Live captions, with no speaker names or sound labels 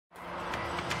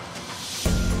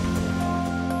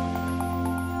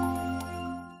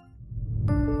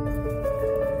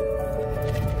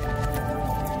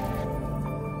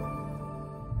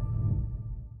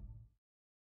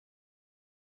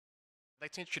I'd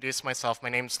like to introduce myself. My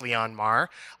name's Leon Marr.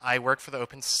 I work for the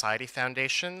Open Society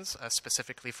Foundations,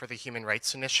 specifically for the Human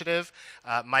Rights Initiative.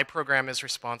 My program is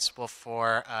responsible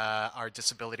for our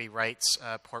disability rights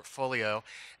portfolio,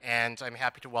 and I'm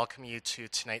happy to welcome you to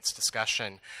tonight's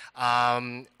discussion.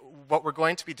 What we're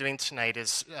going to be doing tonight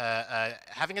is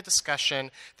having a discussion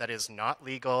that is not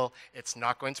legal. It's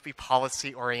not going to be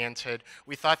policy-oriented.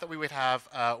 We thought that we would have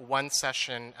one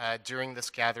session during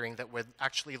this gathering that would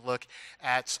actually look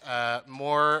at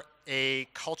more a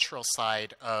cultural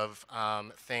side of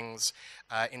things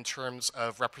in terms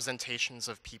of representations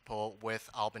of people with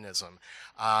albinism.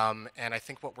 And I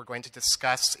think what we're going to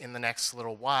discuss in the next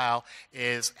little while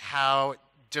is how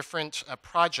different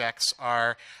projects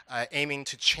are aiming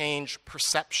to change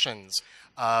perceptions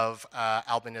of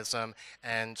albinism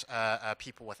and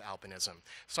people with albinism.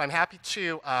 So I'm happy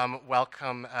to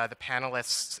welcome the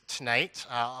panelists tonight.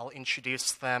 I'll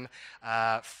introduce them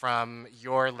from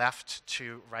your left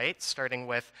to right, starting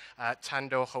with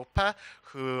Tando Hopa,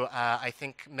 who I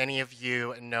think many of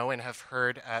you know and have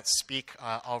heard speak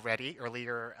already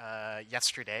earlier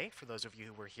yesterday, for those of you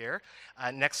who were here.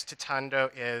 Next to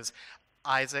Tando is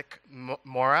Isaac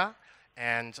Mora.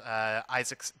 And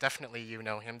Isaac's, definitely you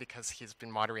know him because he's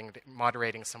been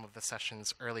moderating some of the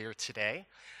sessions earlier today.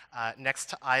 Next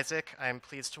to Isaac, I'm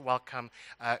pleased to welcome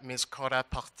Ms. Cora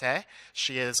Portet.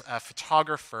 She is a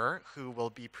photographer who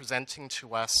will be presenting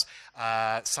to us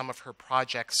some of her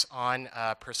projects on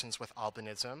persons with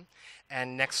albinism.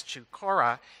 And next to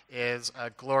Cora is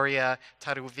Gloria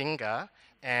Taruvinga.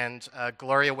 And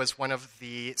Gloria was one of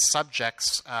the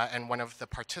subjects and one of the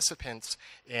participants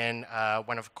in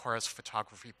one of Cora's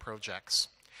photography projects.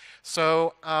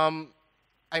 So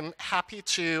I'm happy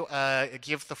to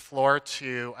give the floor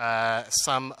to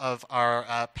some of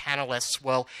our panelists.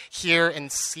 We'll hear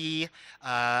and see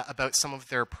about some of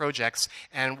their projects.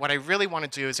 And what I really want to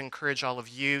do is encourage all of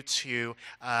you to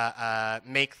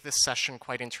make this session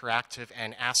quite interactive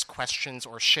and ask questions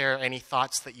or share any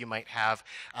thoughts that you might have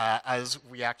as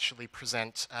we actually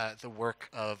present the work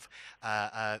of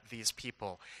these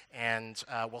people. And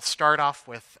we'll start off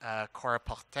with Cora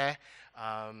Portet.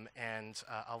 And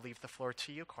I'll leave the floor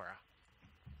to you, Cora.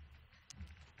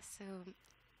 So,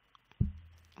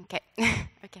 okay,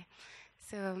 okay.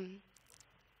 So,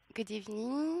 good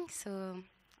evening. So,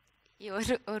 you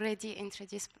already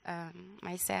introduced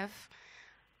myself.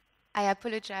 I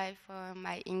apologize for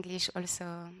my English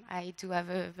also. I do have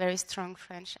a very strong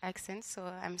French accent, so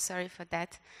I'm sorry for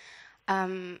that.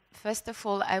 First of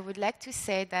all, I would like to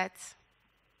say that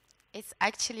it's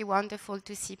actually wonderful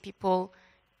to see people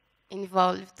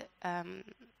involved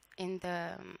in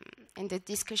the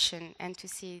discussion, and to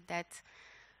see that,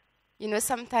 you know,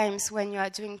 sometimes when you are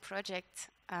doing projects,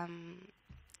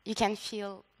 you can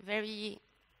feel very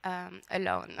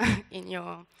alone in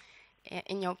your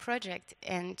project,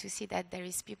 and to see that there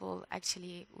is people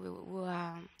actually who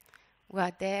are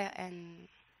there and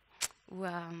who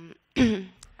are how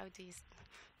do you say?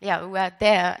 Yeah, who are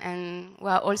there and who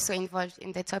are also involved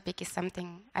in the topic is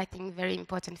something I think very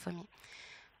important for me.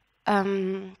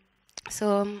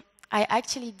 So I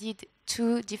actually did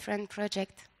 2 different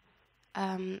projects.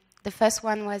 The first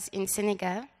one was in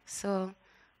Senegal. So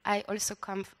I also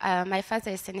come, my father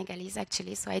is Senegalese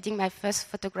actually, so I did my first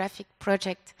photographic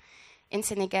project in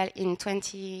Senegal in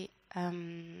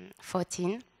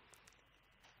 2014.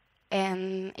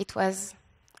 And it was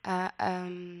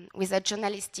with a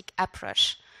journalistic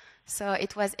approach. So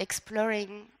it was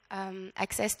exploring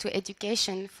access to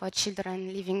education for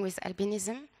children living with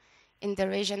albinism in the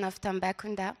region of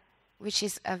Tambacounda, which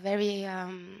is a very,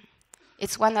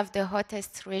 it's one of the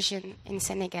hottest regions in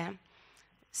Senegal.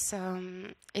 So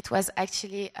it was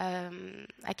actually,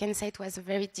 I can say it was a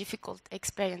very difficult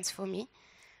experience for me.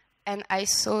 And I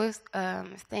saw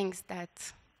things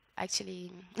that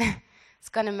actually it's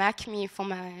gonna mark me for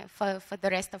the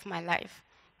rest of my life.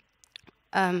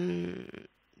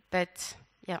 But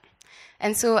yeah.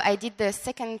 And so I did the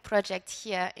second project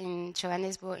here in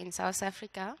Johannesburg in South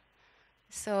Africa.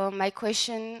 So my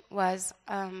question was,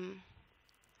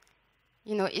 you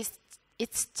know, it's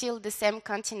still the same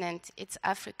continent, it's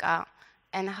Africa,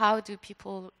 and how do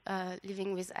people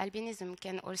living with albinism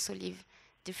can also live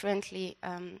differently?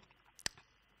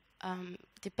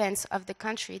 Depends of the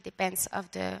country, depends of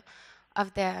their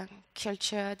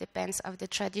culture, depends of the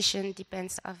tradition,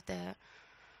 depends of their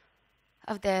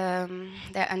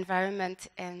environment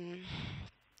and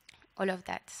all of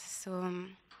that. So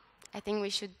I think we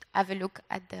should have a look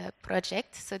at the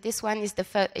project. So this one is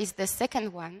the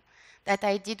second one that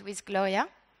I did with Gloria.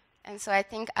 And so I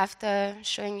think after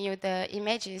showing you the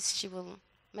images, she will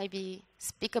maybe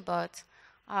speak about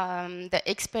the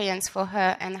experience for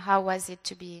her and how was it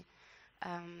to be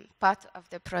part of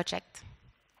the project.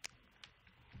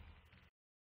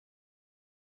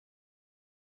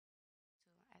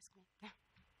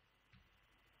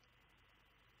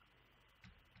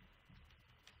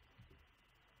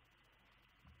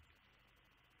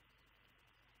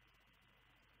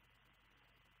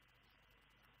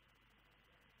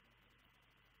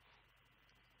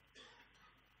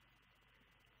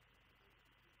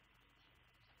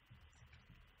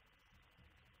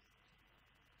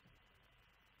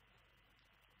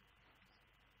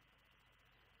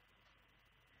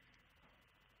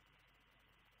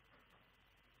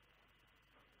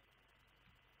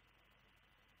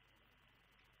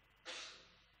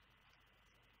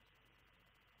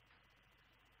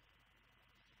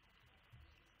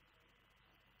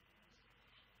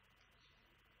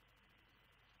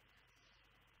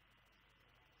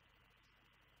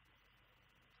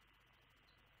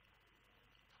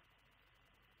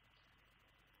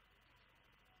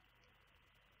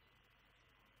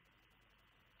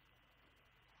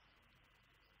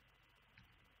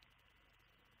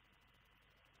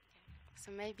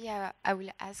 So maybe I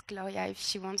will ask Gloria if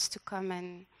she wants to come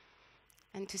and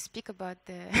to speak about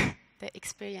the, the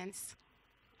experience.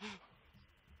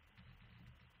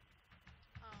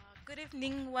 Good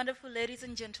evening, wonderful ladies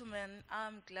and gentlemen.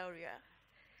 I'm Gloria.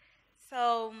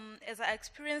 So as I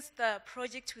experienced the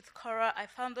project with Cora, I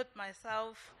found out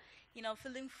myself,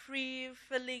 feeling free,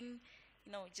 feeling,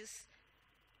 just,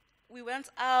 we went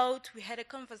out, we had a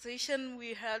conversation,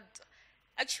 we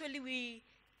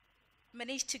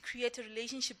managed to create a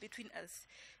relationship between us.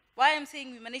 Why I'm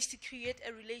saying we managed to create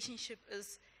a relationship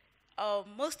is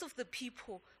most of the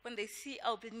people, when they see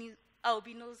albinos,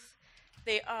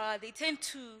 they tend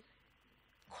to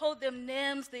call them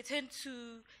names, they tend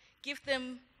to give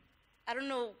them, I don't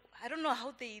know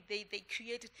how they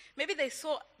create it. Maybe they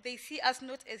see us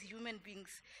not as human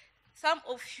beings.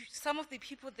 Some of the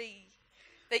people, they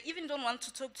even don't want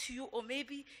to talk to you, or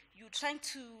maybe you're trying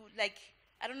to, like,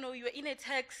 I don't know, you're in a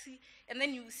taxi and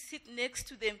then you sit next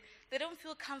to them. They don't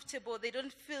feel comfortable. They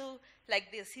don't feel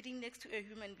like they're sitting next to a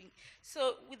human being.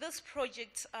 So with this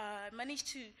project, I managed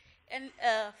to end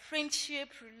a friendship,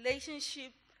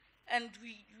 relationship, and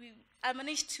I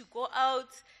managed to go out.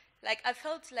 Like, I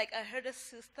felt like I had a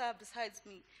sister besides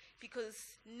me,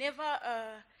 because never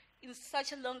in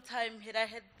such a long time had I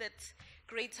had that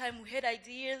great time. We had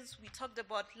ideas, we talked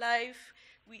about life.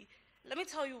 Let me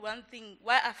tell you one thing,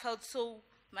 why I felt so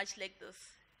much like this.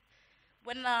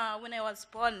 When I was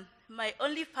born, my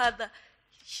only father,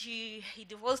 he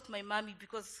divorced my mommy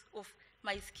because of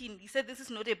my skin. He said, this is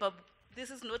not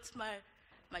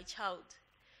my child.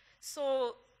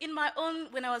 So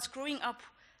when I was growing up,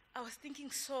 I was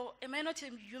thinking, so am I not a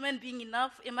human being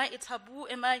enough? Am I a taboo?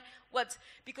 Am I what?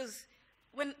 Because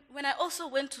when I also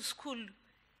went to school,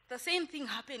 the same thing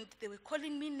happened. They were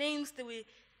calling me names. They were,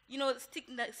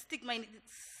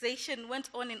 stigmatization went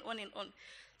on and on and on.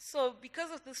 So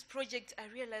because of this project, I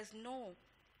realized, no,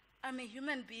 I'm a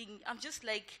human being. I'm just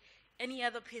like any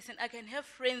other person. I can have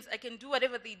friends. I can do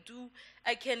whatever they do.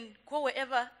 I can go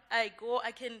wherever I go.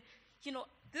 I can,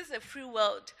 this is a free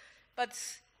world. But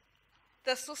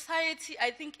the society, I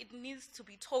think it needs to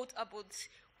be taught about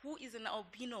who is an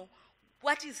albino.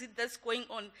 What is it that's going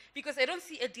on? Because I don't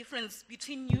see a difference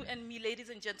between you and me, ladies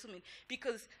and gentlemen.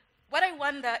 Because what I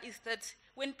wonder is that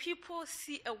when people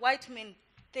see a white man,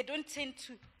 they don't tend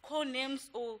to call names,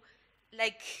 or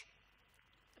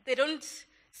they don't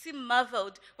seem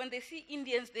marveled. When they see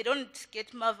Indians, they don't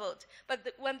get marveled.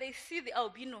 But when they see the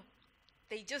albino,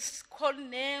 they just call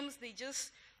names, they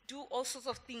just do all sorts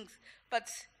of things. But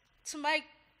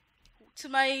to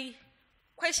my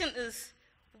question is,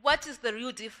 what is the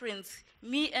real difference,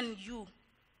 me and you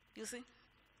see?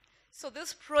 So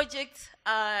this project,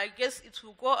 I guess it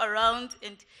will go around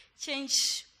and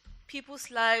change people's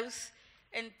lives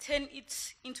and turn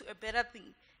it into a better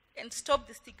thing and stop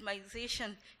the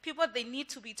stigmatization. People, they need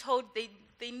to be told,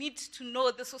 they need to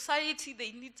know, the society,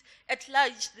 they need, at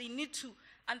large, they need to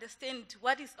understand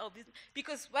what is our business.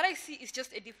 Because what I see is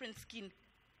just a different skin.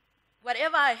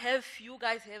 Whatever I have, you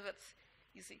guys have it,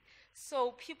 you see.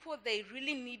 So people, they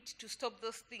really need to stop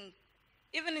this thing.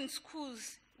 Even in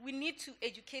schools, we need to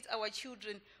educate our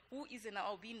children who is an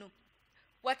albino.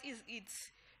 What is it?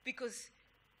 Because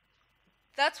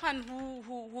that one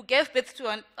who gave birth to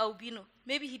an albino,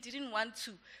 maybe he didn't want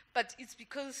to, but it's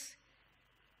because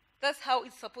that's how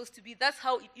it's supposed to be. That's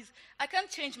how it is. I can't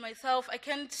change myself. I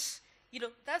can't,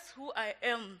 that's who I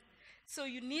am. So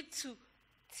you need to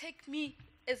take me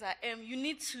as I am. You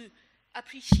need to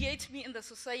appreciate me in the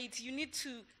society. You need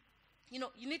to,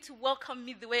 you need to welcome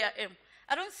me the way I am.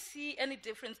 I don't see any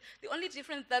difference. The only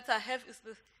difference that I have is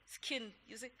the skin,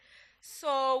 you see.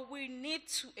 So we need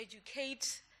to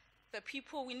educate the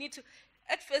people. We need to,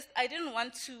 at first I didn't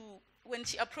want to, when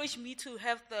she approached me to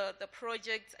have the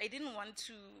project, I didn't want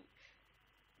to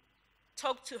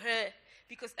talk to her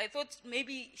because I thought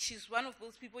maybe she's one of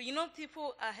those people. You know,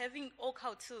 people are having all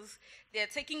cultures. They're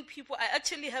taking people. I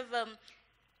actually have,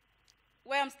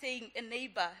 where I'm staying, a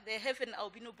neighbor. They have an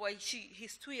albino boy.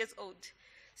 He's 2 years old.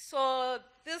 So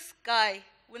this guy,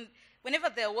 whenever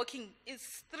they're walking,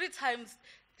 it's 3 times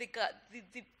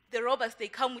the robbers, they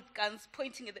come with guns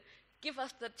pointing at them. Give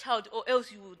us that child or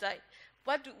else you will die.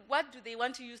 What do they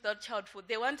want to use that child for?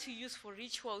 They want to use for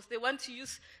rituals. They want to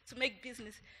use to make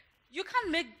business. You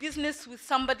can't make business with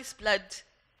somebody's blood.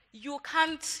 You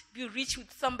can't be rich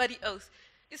with somebody else.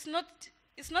 It's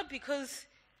not because,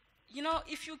 you know,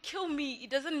 if you kill me, it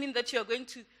doesn't mean that you're going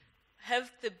to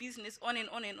have the business on and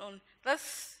on and on.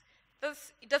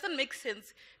 It doesn't make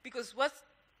sense because what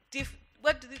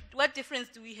difference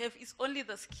do we have is only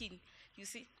the skin, you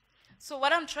see? So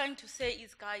what I'm trying to say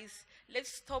is, guys,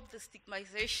 let's stop the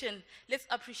stigmatization. Let's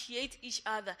appreciate each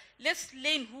other. Let's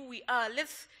learn who we are.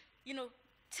 Let's, you know,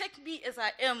 take me as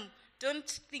I am. Don't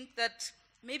think that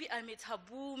maybe I'm a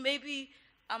taboo, maybe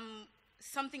I'm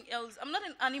something else. I'm not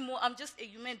an animal, I'm just a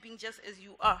human being just as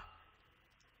you are.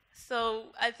 So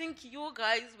I think you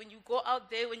guys, when you go out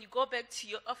there, when you go back to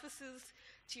your offices,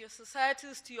 to your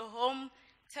societies, to your home,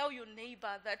 tell your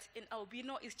neighbor that an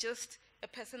albino is just a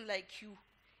person like you.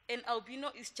 An albino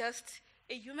is just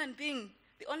a human being.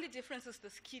 The only difference is the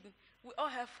skin. We all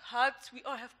have hearts, we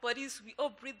all have bodies, we all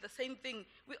breathe the same thing.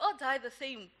 We all die the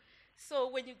same. So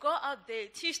when you go out there,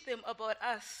 teach them about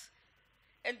us.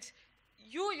 And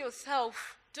you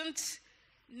yourself, don't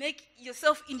make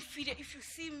yourself inferior. If you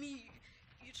see me,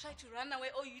 you try to run away,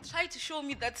 or you try to show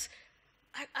me that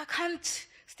I can't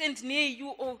stand near you,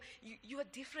 or you are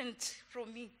different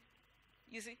from me.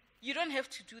 You see, you don't have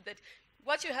to do that.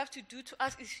 What you have to do to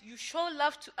us is you show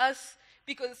love to us,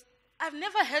 because I've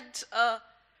never heard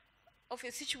of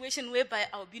a situation whereby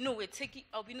albinos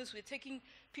were taking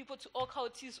people to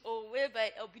occultists, or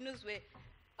whereby albinos were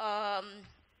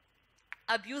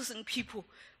abusing people.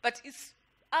 But it's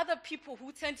other people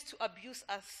who tend to abuse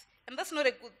us, and that's not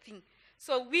a good thing.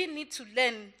 So we need to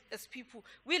learn as people.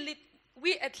 We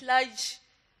at large,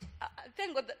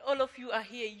 thank God that all of you are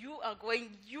here. You are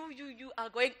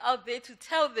going out there to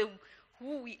tell them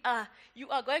who we are. You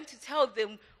are going to tell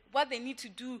them what they need to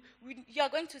do. You are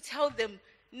going to tell them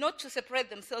not to separate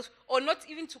themselves, or not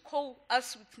even to call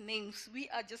us with names. We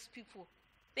are just people.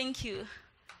 Thank you.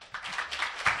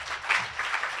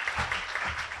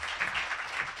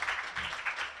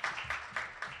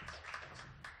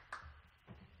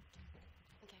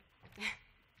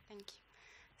 Thank you.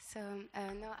 So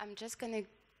now I'm just going to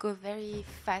go very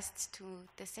fast to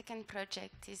the second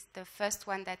project. Is the first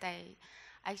one that I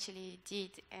actually did,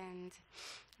 and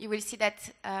you will see that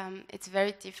it's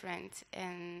very different,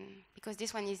 and because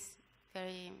this one is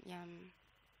very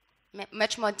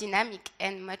much more dynamic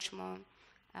and much more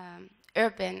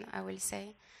urban, I will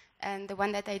say, and the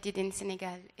one that I did in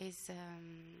Senegal is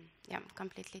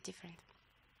completely different.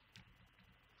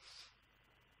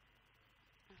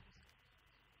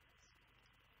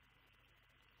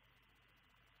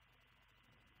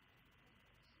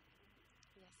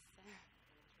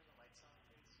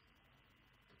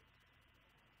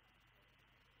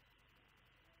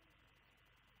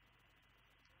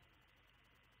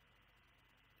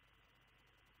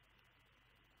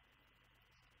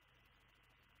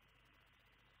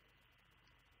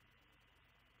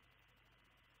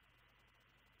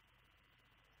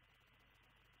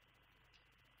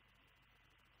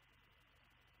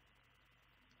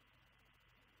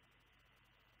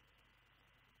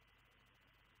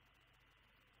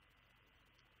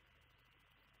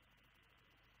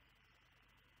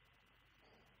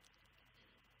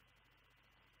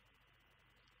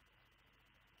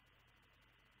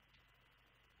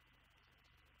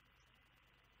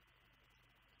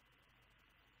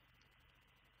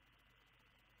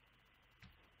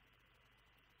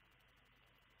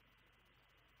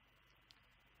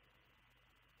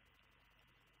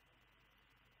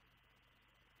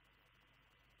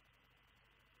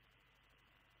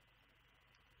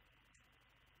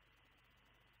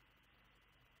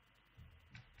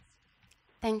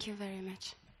 Thank you very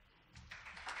much.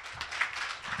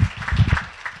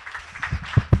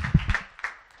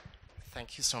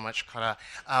 Thank you so much, Kara.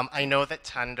 I know that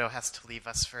Tando has to leave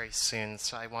us very soon,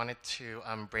 so I wanted to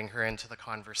bring her into the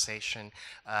conversation.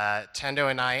 Tando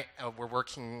and I were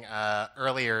working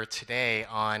earlier today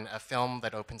on a film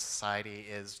that Open Society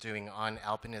is doing on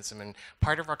albinism, and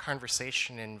part of our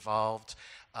conversation involved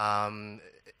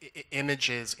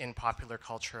images in popular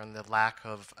culture and the lack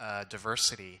of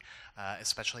diversity,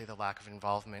 especially the lack of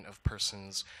involvement of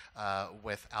persons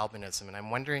with albinism. And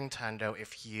I'm wondering, Tando,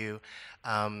 if you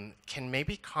can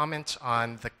maybe comment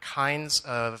on the kinds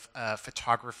of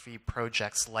photography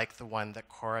projects like the one that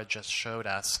Cora just showed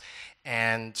us,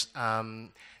 and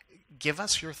give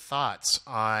us your thoughts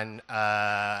on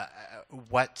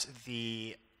what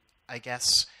the, I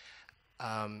guess,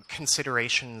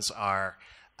 considerations are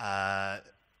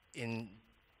in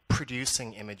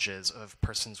producing images of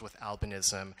persons with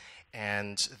albinism,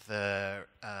 and the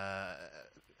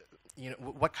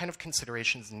what kind of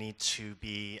considerations need to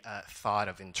be thought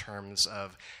of in terms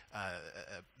of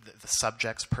the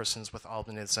subjects, persons with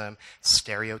albinism,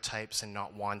 stereotypes, and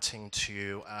not wanting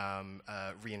to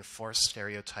reinforce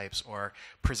stereotypes or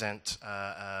present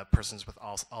persons with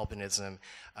albinism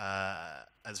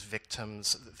as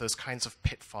victims, those kinds of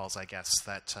pitfalls, I guess,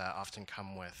 that often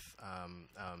come with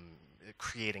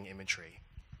creating imagery.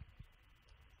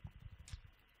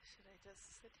 Should I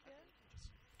just sit here?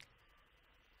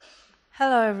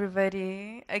 Hello,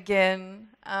 everybody, again.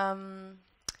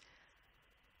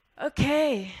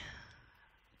 Okay.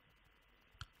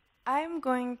 I'm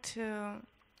going to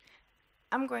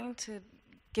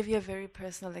give you a very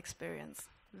personal experience.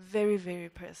 Very, very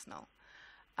personal.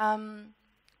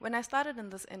 When I started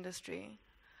in this industry,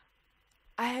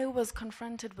 I was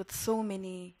confronted with so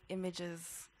many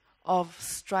images of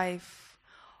strife,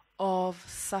 of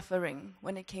suffering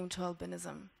when it came to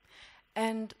albinism.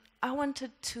 And I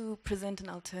wanted to present an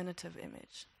alternative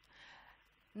image.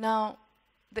 Now,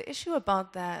 the issue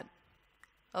about that,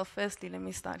 well, firstly, let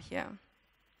me start here.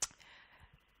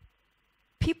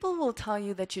 People will tell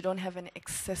you that you don't have an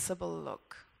accessible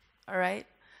look, all right?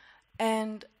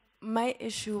 And my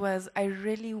issue was I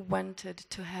really wanted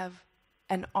to have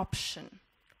an option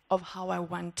of how I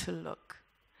want to look.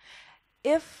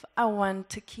 If I want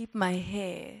to keep my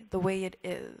hair the way it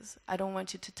is, I don't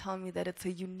want you to tell me that it's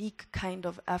a unique kind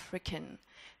of African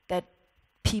that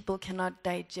people cannot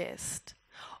digest.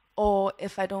 Or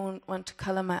if I don't want to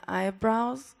color my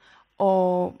eyebrows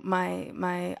or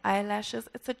my eyelashes,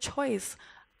 it's a choice.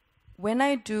 When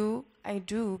I do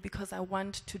because I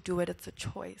want to do it, it's a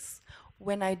choice.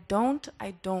 When I don't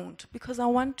because I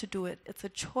want to do it, it's a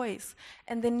choice.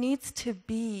 And there needs to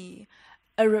be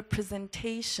a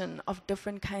representation of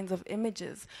different kinds of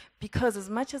images, because as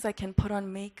much as I can put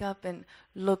on makeup and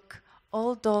look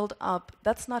all dolled up,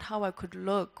 that's not how I could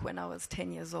look when I was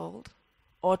 10 years old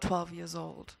or 12 years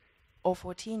old or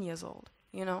 14 years old,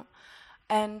 you know?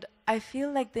 And I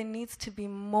feel like there needs to be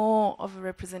more of a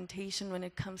representation when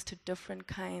it comes to different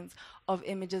kinds of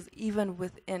images, even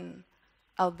within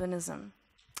albinism.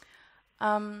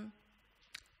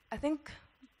 I think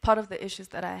part of the issues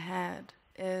that I had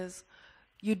is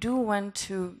you do want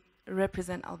to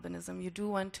represent albinism, you do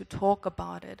want to talk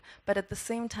about it, but at the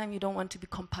same time you don't want to be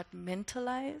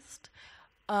compartmentalized,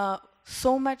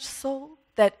 so much so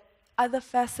that other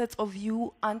facets of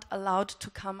you aren't allowed to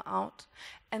come out.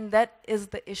 And that is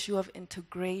the issue of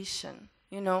integration,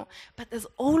 you know? But there's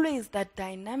always that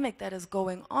dynamic that is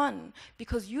going on,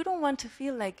 because you don't want to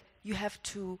feel like you have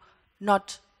to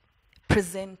not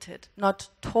present it, not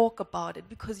talk about it,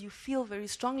 because you feel very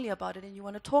strongly about it and you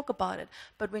want to talk about it.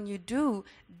 But when you do,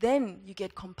 then you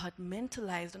get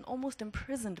compartmentalized and almost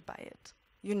imprisoned by it,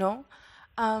 you know?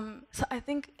 So I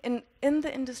think in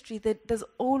the industry that there's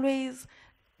always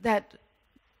that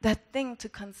thing to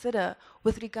consider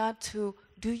with regard to,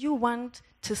 do you want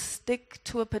to stick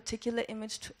to a particular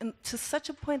image to such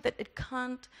a point that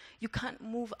you can't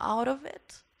move out of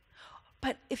it?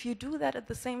 But if you do that at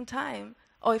the same time,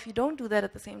 or if you don't do that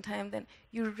at the same time, then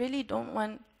you really don't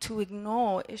want to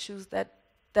ignore issues that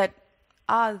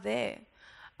are there.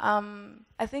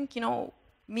 I think, you know,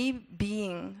 me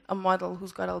being a model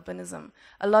who's got albinism,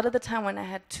 a lot of the time when I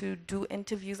had to do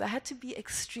interviews, I had to be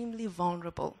extremely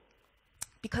vulnerable,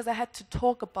 because I had to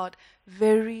talk about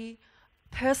very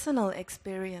personal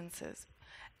experiences.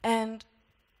 And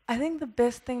I think the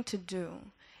best thing to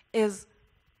do is,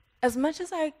 as much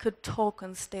as I could talk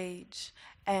on stage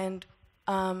and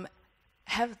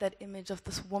have that image of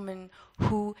this woman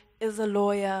who is a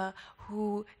lawyer,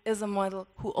 who is a model,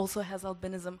 who also has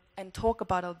albinism, and talk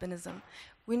about albinism,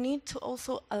 we need to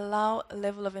also allow a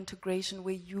level of integration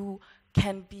where you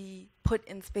can be put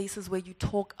in spaces where you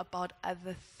talk about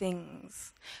other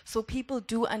things. So people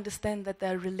do understand that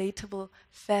there are relatable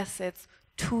facets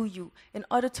to you in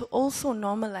order to also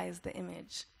normalize the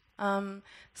image.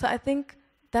 So I think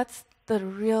that's the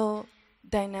real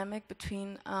dynamic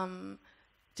between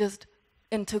just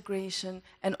integration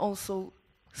and also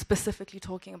specifically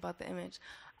talking about the image.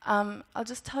 I'll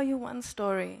just tell you one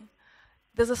story.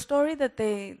 There's a story that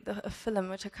a film,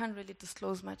 which I can't really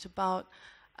disclose much about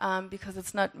because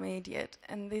it's not made yet.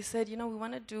 And they said, you know, we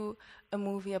want to do a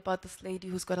movie about this lady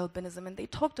who's got albinism. And they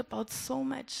talked about so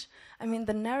much. I mean,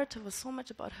 the narrative was so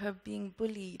much about her being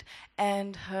bullied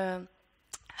and her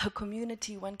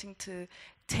community wanting to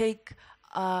take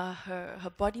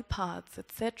her body parts,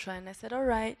 etc. And I said, all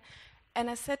right. And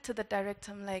I said to the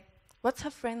director, I'm like, what's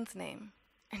her friend's name?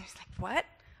 And he's like, what?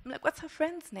 I'm like, what's her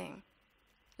friend's name?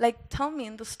 Like, tell me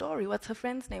in the story, what's her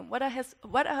friend's name? What are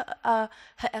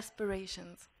her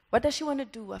aspirations? What does she want to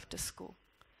do after school?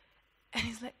 And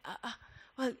he's like,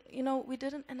 well, you know, we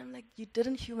didn't. And I'm like, you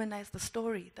didn't humanize the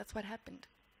story. That's what happened.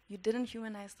 You didn't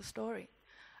humanize the story.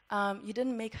 You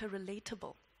didn't make her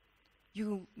relatable.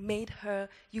 You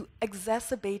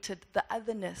exacerbated the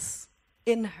otherness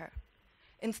in her.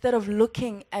 Instead of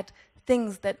looking at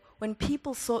things that when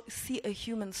people see a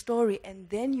human story and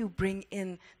then you bring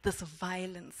in this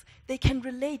violence, they can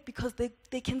relate because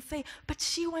they can say, but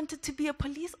she wanted to be a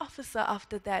police officer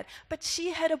after that, but she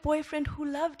had a boyfriend who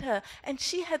loved her, and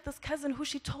she had this cousin who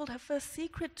she told her first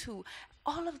secret to.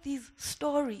 All of these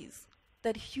stories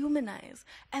that humanize,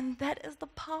 and that is the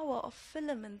power of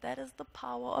film, and that is the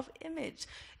power of image.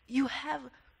 You have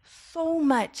so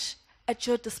much at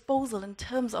your disposal in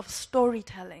terms of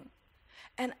storytelling.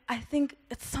 And I think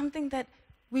it's something that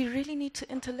we really need to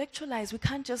intellectualize. We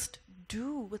can't just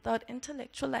do without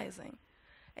intellectualizing.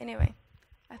 Anyway,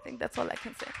 I think that's all I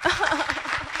can say.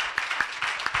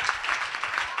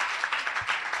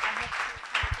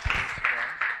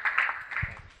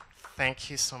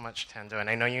 Thank you so much, Tando. And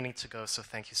I know you need to go, so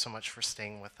thank you so much for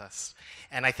staying with us.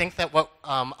 And I think that what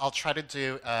I'll try to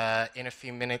do in a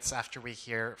few minutes after we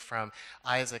hear from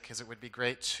Isaac is it would be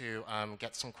great to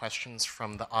get some questions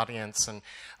from the audience. And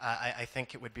I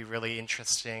think it would be really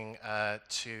interesting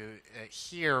to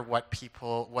hear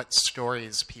what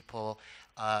stories people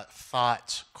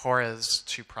thought Cora's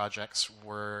two projects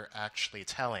were actually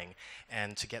telling,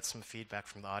 and to get some feedback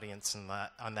from the audience on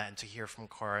that, and to hear from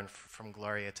Cora and from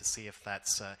Gloria to see if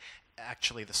that's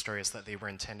actually the stories that they were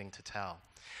intending to tell.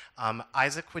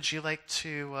 Isaac, would you like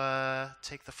to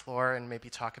take the floor and maybe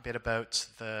talk a bit about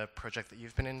the project that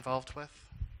you've been involved with?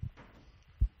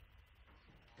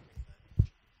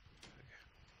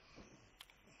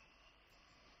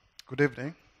 Good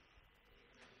evening.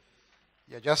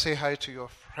 Yeah, just say hi to your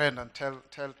friend and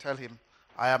tell him,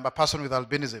 I am a person with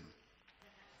albinism.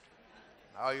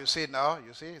 Now you see,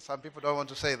 some people don't want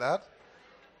to say that.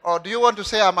 Or do you want to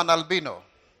say I'm an albino?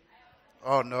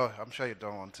 Oh no, I'm sure you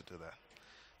don't want to do that.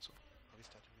 So, are we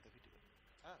starting with the video?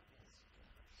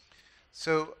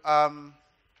 So,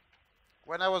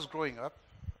 when I was growing up,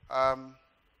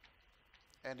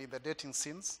 and in the dating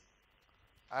scenes,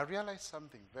 I realized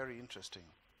something very interesting.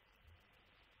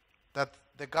 That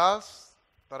the girls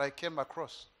that I came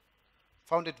across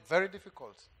found it very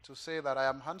difficult to say that I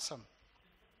am handsome.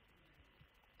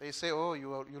 They say, oh,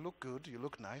 you look good, you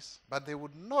look nice, but they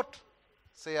would not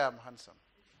say I am handsome.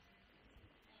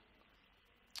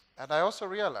 And I also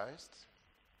realized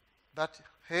that,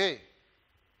 hey,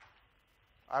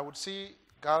 I would see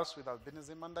girls with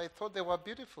albinism and I thought they were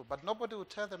beautiful, but nobody would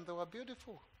tell them they were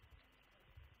beautiful.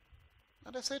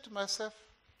 And I said to myself,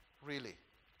 really?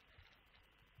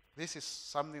 This is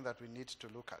something that we need to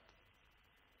look at.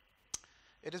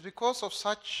 It is because of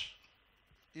such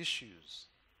issues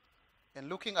and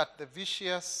looking at the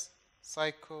vicious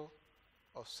cycle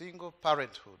of single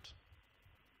parenthood,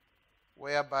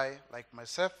 whereby, like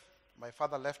myself, my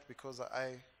father left because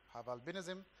I have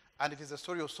albinism, and it is a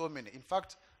story of so many. In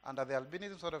fact, under the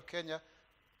albinism sort of Kenya,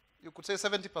 you could say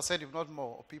 70%, if not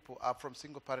more, of people are from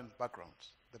single parent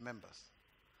backgrounds, the members.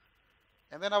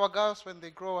 And then our girls, when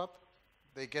they grow up,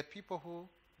 they get people who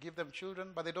give them children,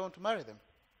 but they don't want to marry them.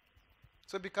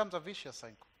 So it becomes a vicious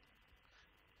cycle.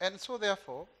 And so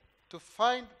therefore, to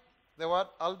find the word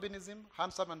albinism,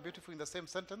 handsome and beautiful in the same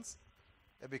sentence,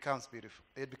 it becomes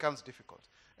difficult.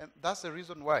 And that's the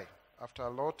reason why, after a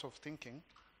lot of thinking,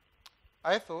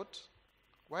 I thought,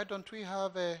 why don't we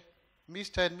have a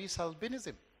Mr. and Miss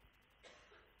Albinism?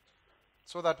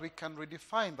 So that we can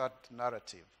redefine that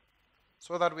narrative.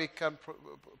 So that we can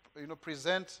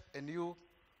present a new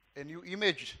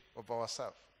image of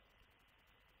ourselves.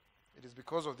 It is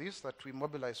because of this that we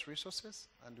mobilize resources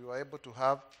and we were able to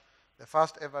have the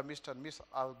first ever Mr. and Miss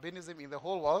Albinism in the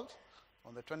whole world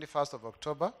on the 21st of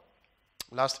October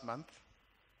last month.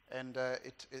 And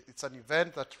it's an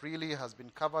event that really has been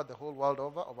covered the whole world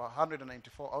over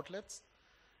 194 outlets.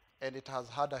 And it has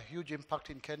had a huge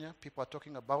impact in Kenya. People are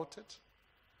talking about it.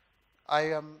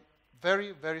 I am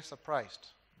very, very surprised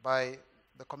by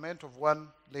the comment of one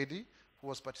lady who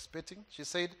was participating. She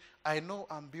said, I know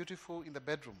I'm beautiful in the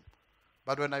bedroom,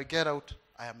 but when I get out,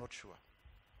 I am not sure.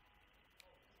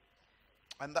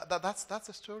 And that's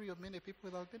the story of many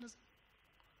people with albinism.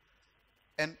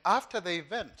 And after the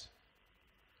event,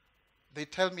 they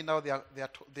tell me now the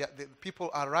people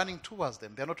are running towards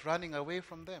them. They're not running away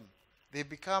from them. They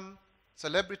become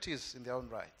celebrities in their own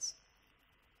rights.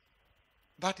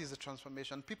 That is the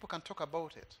transformation. People can talk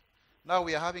about it. Now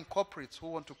we are having corporates who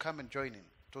want to come and join in.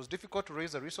 It was difficult to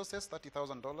raise the resources.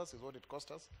 $30,000 is what it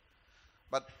cost us.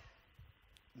 But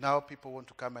now people want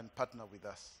to come and partner with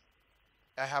us.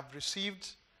 I have received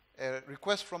a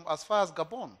request from as far as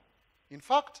Gabon. In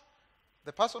fact,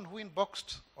 the person who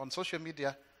inboxed on social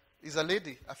media is a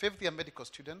lady, a fifth-year medical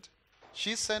student.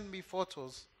 She sent me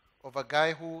photos of a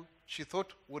guy who she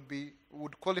thought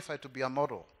would qualify to be a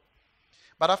model.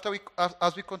 But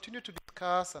as we continued to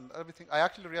discuss and everything, I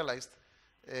actually realized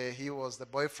he was the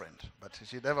boyfriend, but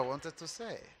she never wanted to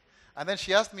say. And then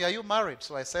she asked me, are you married?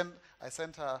 So I sent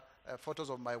her photos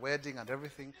of my wedding and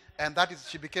everything, and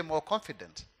she became more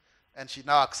confident. And she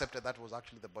now accepted that was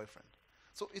actually the boyfriend.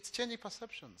 So it's changing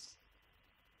perceptions.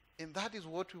 And that is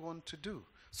what we want to do.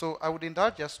 So I would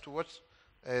indulge us to watch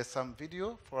some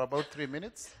video for about 3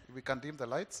 minutes. We can dim the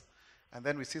lights, and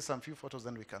then we see some few photos,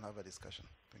 then we can have a discussion.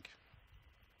 Thank you.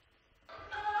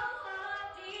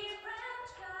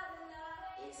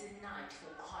 It's a night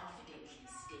for confidently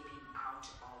stepping out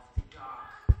of the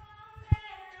dark.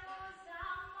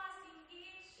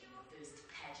 In the first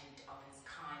pageant of its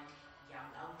kind,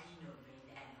 young albino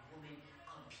men and women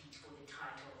compete for the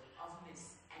title of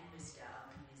Miss and Mr.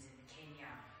 Albinism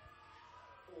Kenya.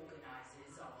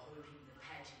 Organizers are hoping the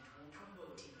pageant will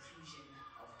promote inclusion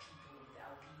of people with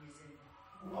albinism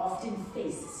who often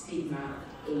face stigma,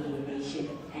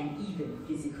 alienation, and even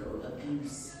physical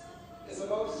abuse. It's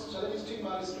about challenging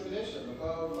stigma and discrimination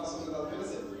about persons with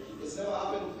albinism. It's never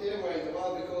happened anywhere in the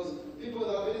world because people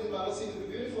with albinism are not seen to be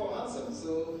beautiful or handsome.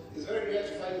 So it's very rare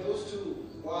to find those two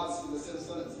words in the same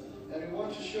sentence. And we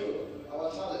want to show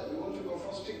our talent. We want to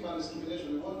confront stigma and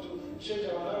discrimination. We want to change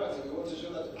our narrative. We want to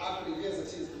show that actually, yes,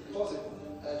 it is possible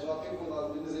to have people with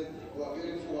albinism who are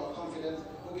beautiful, who are confident,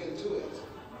 who can do it.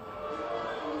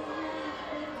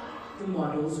 The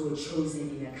models were chosen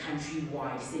in a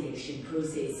countrywide selection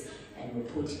process and were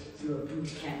put through a boot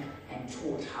camp and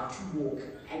taught how to walk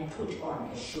and put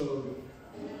on a show.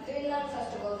 They learn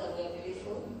first of all that we are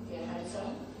beautiful, we are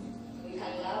handsome, we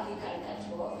can laugh, we can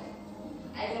catwalk.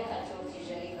 I don't catwalk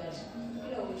usually, but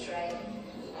we try.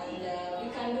 And we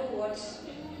can do what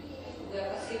we are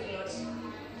perceived not to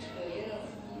do,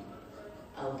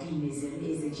 Albinism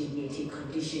is a genetic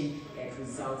condition that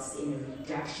results in a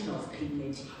reduction of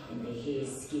pigment in the hair,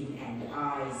 skin, and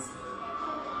eyes.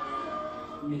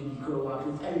 Many grow up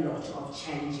with a lot of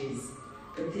challenges,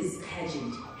 but this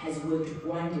pageant has worked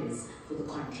wonders for the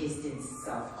contestants'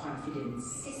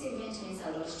 self-confidence. This event means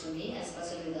a lot to me as a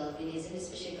person with albinism,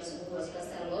 especially a person who has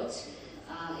passed a lot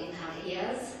in her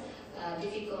years,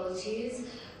 difficulties.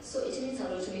 So it means a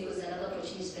lot to me because another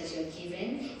opportunity that you're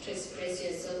given to express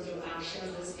yourself through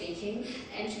actions and speaking,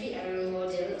 and to be a role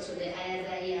model to the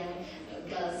other young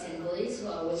girls and boys who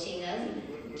are watching us.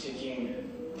 Taking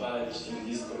part in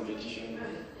this competition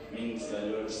means a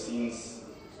lot since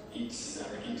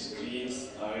it creates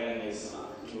awareness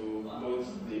to both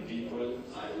the people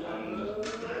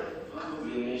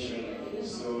and the nation,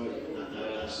 so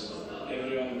that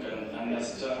everyone can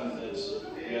understand that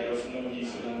we are of no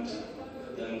different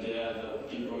than the other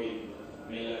people with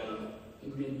melanin.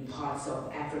 In many parts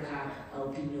of Africa,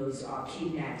 albinos are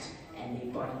kidnapped and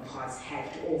their body parts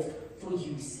hacked off for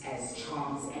use as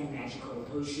charms and magical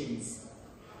potions.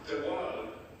 The world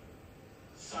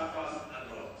suffers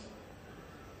a lot,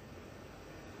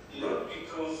 not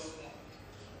because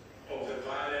of the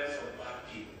violence of bad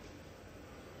people,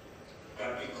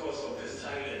 but because of the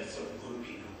silence of good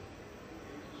people.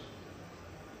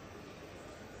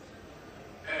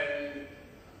 And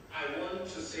I want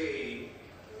to say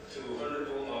to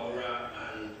Honorable Maura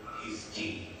and his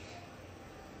team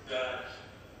that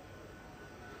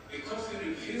because we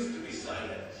refuse to be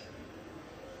silent,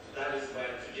 that is why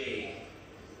today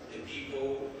the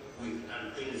people with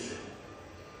albinism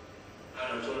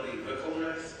are not only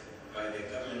recognized by the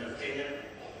government of Kenya,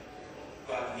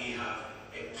 but we have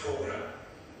a program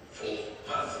for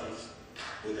persons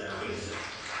with albinism.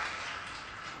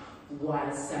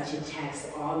 While such attacks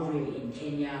are rare in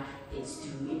Kenya, it's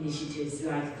through initiatives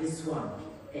like this one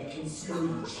that can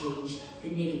slowly change the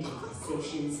negative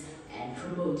perceptions and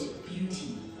promote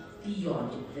beauty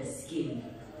beyond the skin.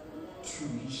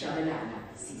 Tuli Shabalala,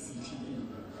 CCTV.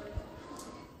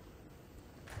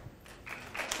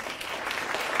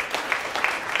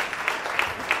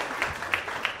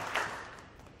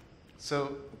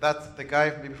 So that's the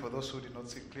guy, maybe for those who did not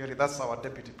see clearly, that's our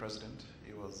deputy president.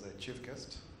 He was a chief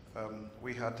guest.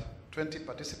 We had 20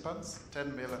 participants,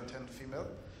 10 male and 10 female,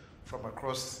 from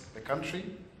across the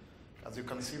country. As you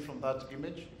can see from that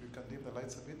image, you can dim the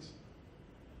lights a bit.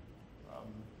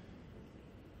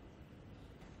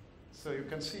 So you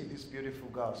can see these beautiful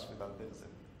girls with albinism,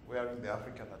 wearing the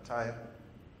African attire,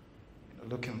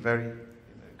 looking very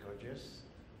gorgeous.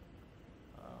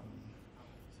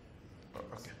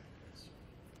 Okay.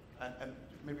 And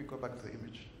maybe go back to the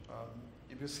image.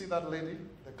 If you see that lady,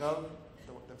 the girl,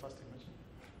 the first image.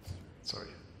 Sorry.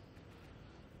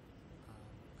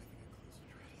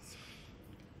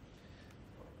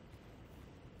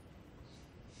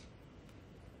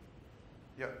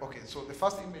 Yeah, okay, so the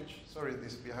first image, sorry,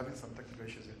 we're having some technical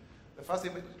issues here. The first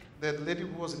image, the lady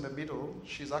who was in the middle,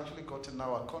 she's actually gotten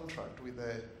now a contract with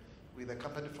a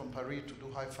company from Paris to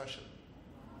do high fashion.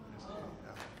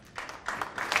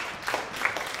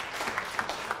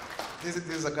 This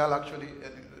is a girl actually,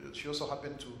 and she also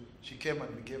happened to, she came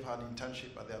and we gave her an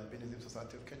internship at the Albinism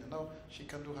Society of Kenya. Now she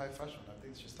can do high fashion. I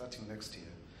think she's starting next year.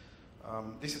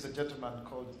 This is a gentleman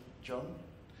called John.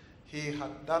 He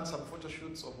had done some photo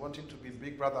shoots of wanting to be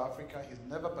Big Brother Africa. He's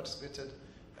never participated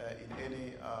in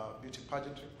any beauty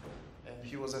pageantry. And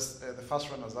he was the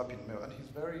first runners-up in male. And he's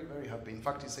very, very happy. In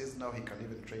fact, he says now he can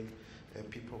even train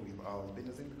people with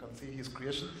albinism. You can see his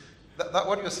creation. That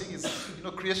what you're seeing is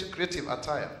creative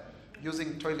attire,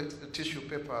 using toilet tissue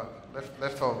paper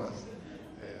leftovers.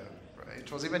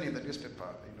 It was even in the newspaper.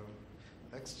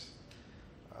 Next.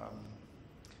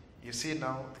 You see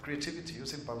now the creativity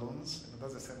using balloons.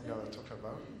 That's the same girl I talked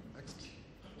about. Next.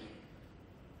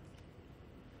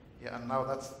 Yeah, and now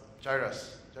that's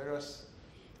Jairus. Jairus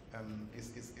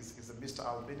is a Mr.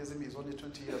 Albinism. He's only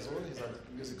 20 years old. He's a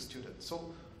music student.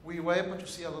 So we were able to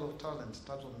see a lot of talent in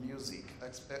terms of music,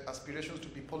 aspirations to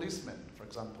be policemen, for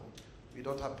example. We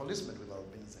don't have policemen with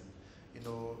albinism.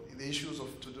 The issues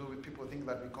to do with people think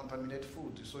that we contaminate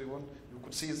food. So you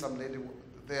could see some lady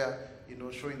there,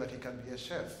 showing that he can be a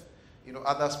chef.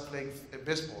 Others playing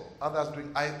baseball, others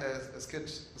doing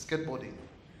skateboarding.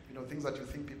 Things that you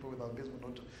think people with albinism would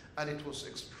not do. And it was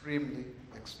extremely,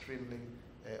 extremely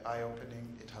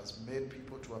eye-opening. It has made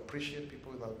people to appreciate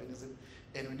people with albinism,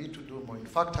 and we need to do more. In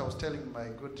fact, I was telling my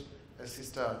good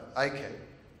sister Ike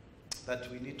that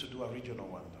we need to do a regional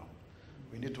one now.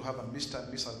 We need to have a Mr.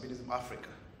 and Miss Albinism Africa,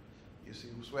 you see,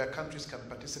 where countries can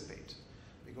participate.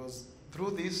 Because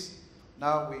through this,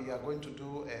 now we are going to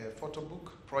do a photo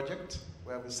book project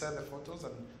where we sell the photos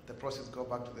and the process go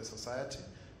back to the society.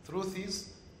 Through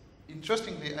this,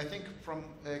 interestingly, I think from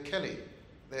Kelly,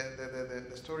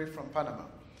 the story from Panama,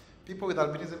 people with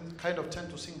albinism kind of tend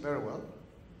to sing very well.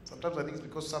 Sometimes I think it's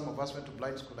because some of us went to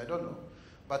blind school, I don't know.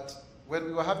 But when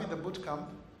we were having the boot camp,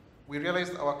 we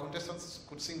realized our contestants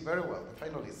could sing very well, the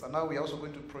finalists. And now we're also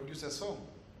going to produce a song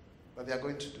that they are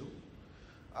going to do.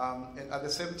 And at the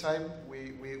same time,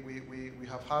 we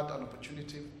have had an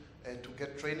opportunity to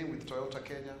get training with Toyota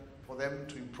Kenya for them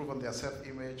to improve on their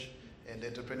self-image and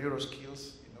entrepreneurial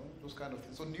skills, those kind of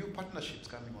things. So new partnerships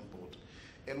coming on board.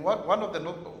 And one of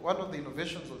the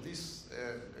innovations of this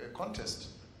contest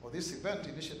or this event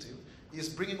initiative is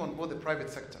bringing on board the private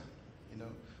sector,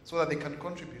 so that they can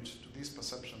contribute to these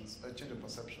perceptions, change of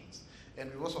perceptions.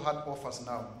 And we've also had offers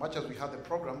now, much as we had the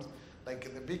programs.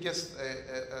 Like the biggest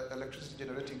electricity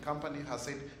generating company has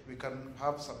said we can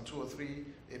have some 2 or 3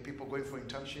 people going for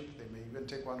internship. They may even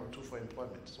take 1 or 2 for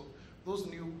employment. So those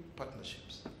new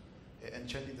partnerships and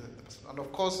changing the perception. And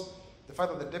of course, the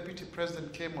fact that the deputy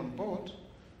president came on board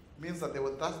means that there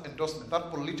was that endorsement, that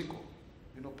political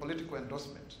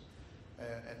endorsement.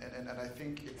 And I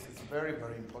think it's very,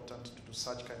 very important to do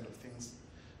such kind of things.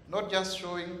 Not just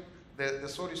showing the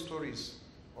sorry stories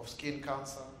of skin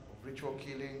cancer, of ritual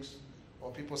killings, or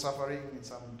people suffering in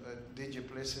some dingy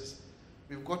places.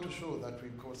 We've got to show that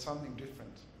we've got something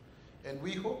different. And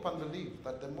we hope and believe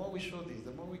that the more we show this,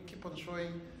 the more we keep on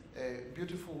showing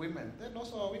beautiful women, then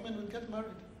also our women will get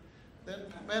married.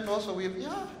 Then men also will,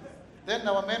 then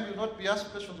our men will not be asked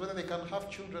questions whether they can have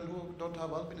children who don't have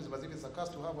albinism, as if it's a curse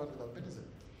to have one with albinism.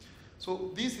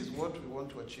 So this is what we want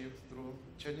to achieve through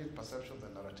changing perceptions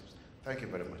and narratives. Thank you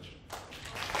very much.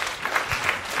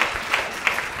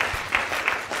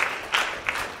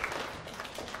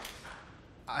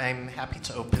 I I'm happy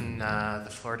to open the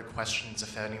floor to questions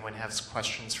if anyone has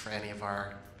questions for any of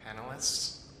our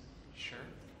panelists. Sure.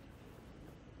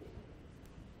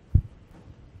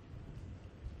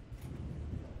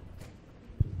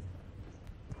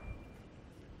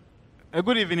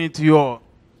 Good evening to you all.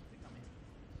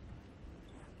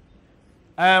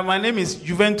 My name is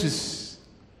Juventus.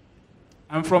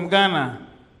 I'm from Ghana.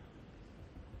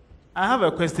 I have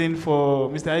a question for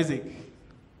Mr. Isaac.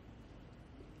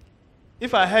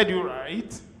 If I heard you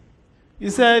right, you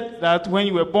said that when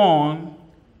you were born,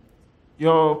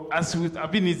 as with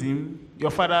albinism,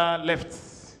 your father left.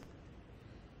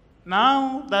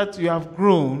 Now that you have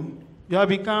grown, you have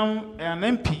become an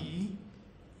MP.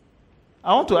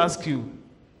 I want to ask you,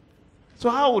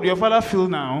 so how would your father feel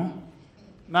now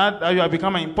that you have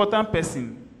become an important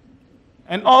person?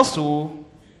 And also,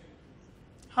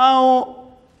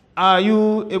 how are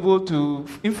you able to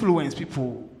influence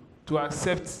people to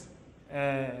accept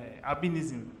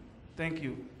albinism? Thank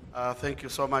you. Thank you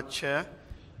so much, Chair.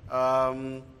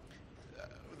 The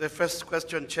first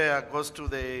question, Chair, goes to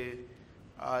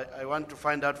I want to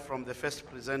find out from the first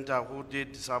presenter who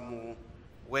did some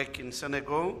work in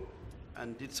Senegal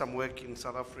and did some work in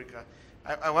South Africa.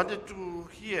 I wanted to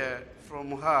hear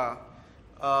from her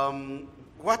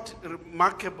what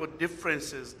remarkable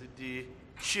differences did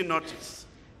she notice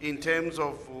in terms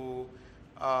of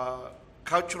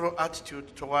cultural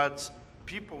attitude towards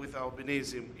people with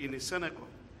albinism in Senegal,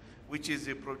 which is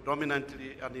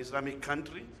predominantly an Islamic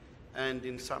country, and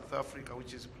in South Africa,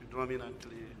 which is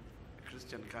predominantly a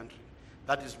Christian country.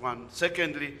 That is one.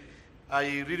 Secondly,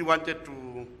 I really wanted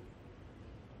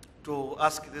to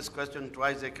ask this question to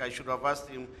Isaac. I should have asked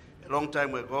him a long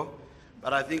time ago,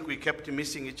 but I think we kept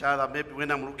missing each other. Maybe when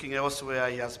I'm looking elsewhere,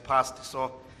 he has passed.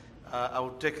 So I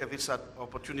will take this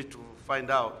opportunity to find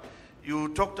out. You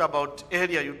talked about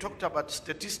earlier, you talked about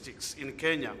statistics in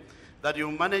Kenya, that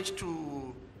you managed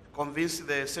to convince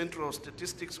the Central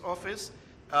Statistics Office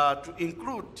to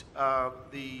include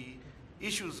the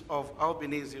issues of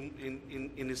albinism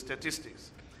in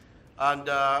statistics. And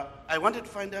I wanted to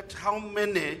find out how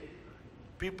many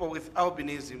people with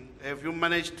albinism have you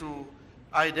managed to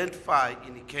identify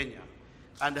in Kenya?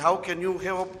 And how can you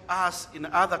help us in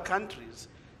other countries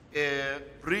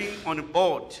bring on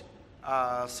board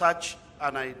such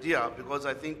an idea? Because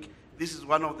I think this is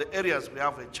one of the areas we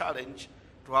have a challenge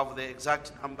to have the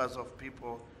exact numbers of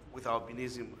people with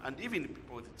albinism and even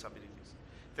people with disabilities.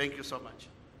 Thank you so much.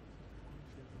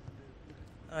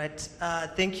 All right,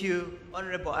 thank you,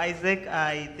 Honorable Isaac.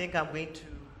 I think I'm going to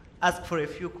ask for a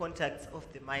few contacts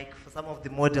off the mic for some of the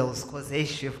models, because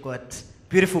you've got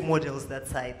beautiful models that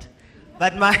side.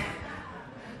 But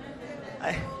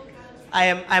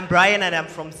I'm Brian, and I'm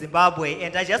from Zimbabwe,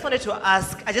 and I just wanted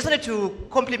to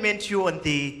compliment you on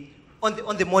the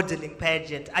modeling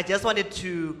pageant. I just wanted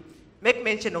to make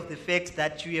mention of the fact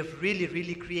that you have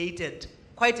really created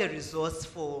quite a resource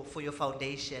for your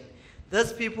foundation.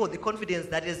 Those people, the confidence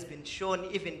that has been shown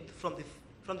even from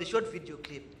the short video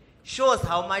clip, shows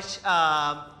how much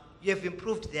you have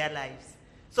improved their lives.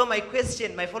 So my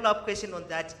follow-up question on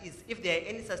that is if there are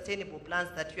any sustainable plans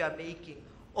that you are making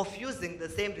of using the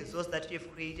same resource that you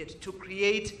have created to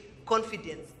create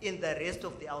confidence in the rest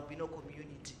of the albino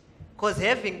community. Because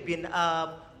having been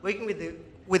working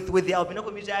with the albino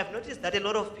community, I've noticed that a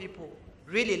lot of people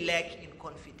really lack in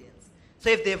confidence. So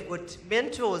if they've got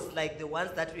mentors like the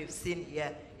ones that we've seen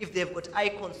here, if they've got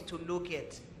icons to look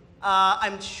at,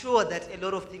 I'm sure that a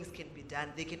lot of things can be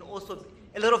done.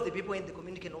 A lot of the people in the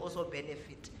community can also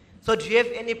benefit. So do you have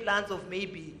any plans of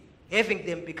maybe having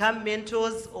them become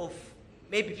mentors of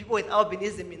maybe people with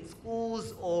albinism in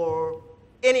schools or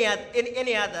any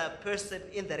other person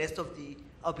in the rest of the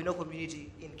albino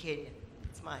community in Kenya?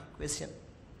 That's my question.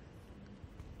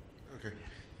 Okay.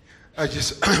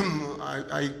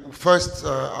 First,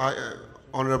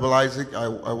 Honorable Isaac, I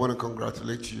want to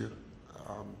congratulate you.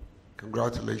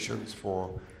 Congratulations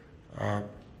for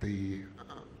the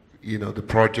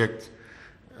project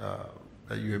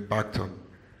that you embarked on,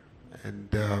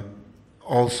 and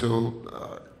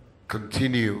also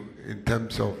continue in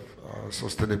terms of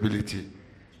sustainability.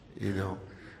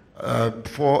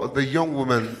 For the young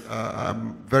woman,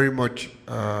 I'm very much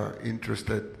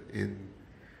interested in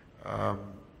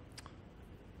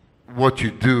what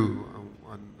you do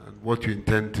and what you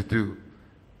intend to do.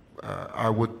 I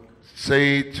would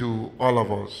say to all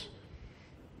of us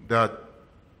that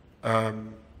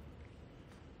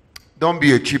don't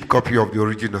be a cheap copy of the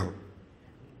original.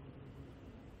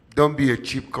 Don't be a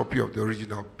cheap copy of the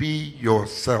original. Be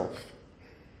yourself.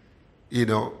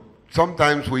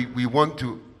 Sometimes we want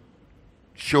to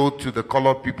show to the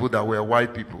colored people that we're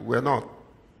white people. We're not.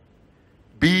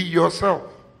 Be yourself,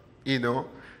 you know.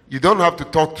 You don't have to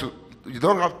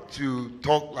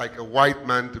talk like a white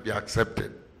man to be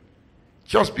accepted.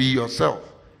 Just be yourself.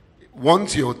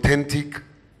 Once you're authentic,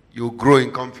 you'll grow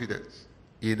in confidence,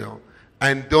 you know.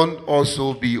 And don't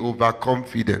also be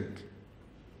overconfident.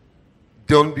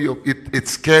 It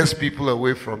scares people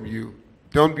away from you.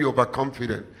 Don't be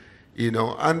overconfident, you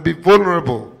know, and be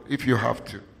vulnerable if you have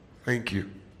to. Thank you.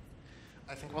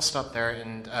 I think we'll stop there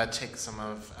and take some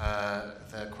of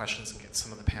the questions and get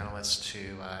some of the panelists to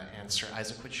answer.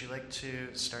 Isaac, would you like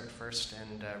to start first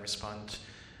and respond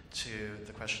to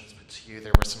the questions put to you?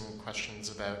 There were some questions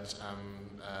about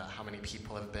how many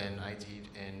people have been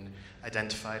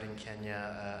identified in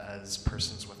Kenya as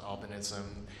persons with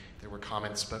albinism. There were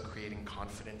comments about creating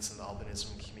confidence in the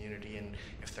albinism community, and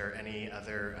if there are any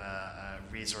other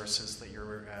resources that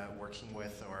you're working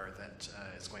with or that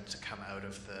is going to come out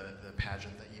of the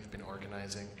pageant that you've been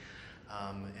organizing.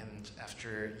 And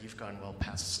after you've gone, we'll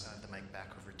pass the mic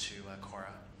back over to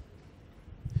Cora.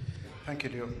 Thank you,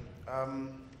 Leo.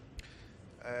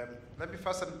 Let me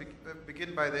first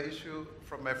begin by the issue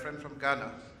from my friend from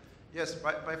Ghana. Yes,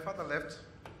 my father left,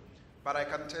 but I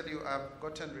can tell you I've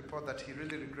gotten report that he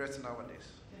really regrets nowadays.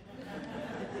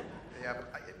 Yeah,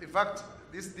 in fact,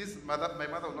 my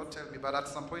mother will not tell me, but at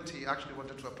some point he actually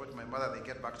wanted to approach my mother, they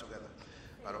get back together.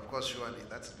 But of course, surely,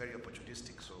 that's very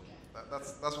opportunistic, so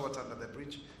that's what's under the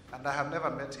bridge. And I have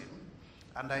never met him,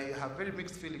 and I have very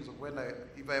mixed feelings of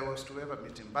if I was to ever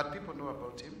meet him. But people know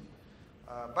about him.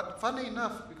 But funny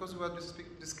enough, because we were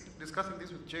discussing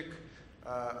this with Jake,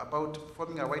 about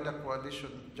forming a wider coalition,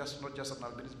 not just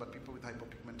on albinism, but people with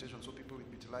hypopigmentation, so people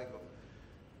with vitiligo.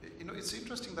 You know, it's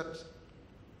interesting that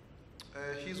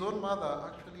his own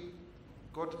mother actually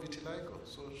got vitiligo,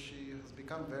 so she has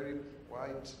become very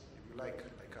white, if you like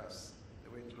us, the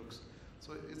way it looks.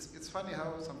 So it's funny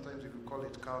how sometimes if you call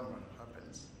it karma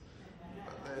happens,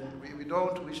 but then we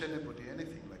don't wish anybody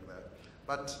anything like that.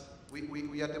 But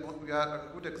we are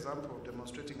a good example of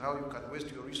demonstrating how you can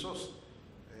waste your resource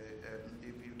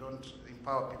if you don't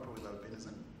empower people with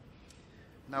albinism.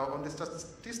 Now, on the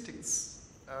statistics,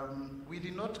 we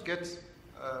did not get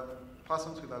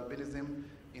persons with albinism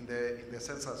in the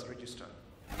census register.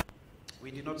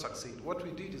 We did not succeed. What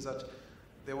we did is that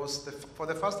there was, for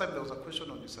the first time, there was a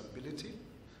question on disability,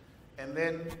 and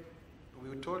then we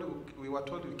were told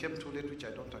we came too late, which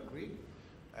I don't agree.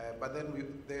 But then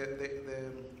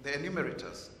the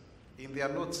enumerators, in their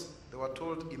notes, they were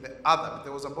told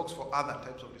there was a box for other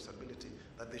types of disability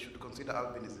that they should consider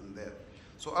albinism there.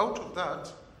 So out of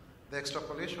that, the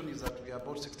extrapolation is that we are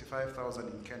about 65,000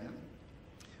 in Kenya.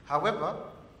 However,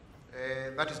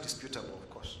 that is disputable, of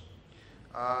course.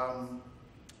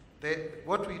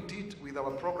 What we did with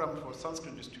our program for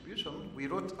sunscreen distribution, we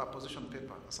wrote a position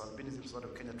paper as Albinism Society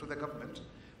of Kenya to the government,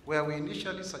 where we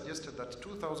initially suggested that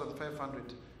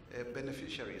 2,500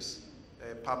 beneficiaries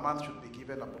per month should be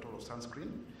given a bottle of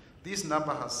sunscreen. This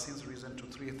number has since risen to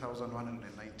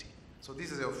 3,190. So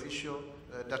this is the official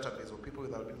database of people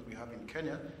with albinism we have in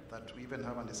Kenya, that we even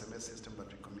have an SMS system that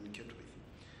we communicate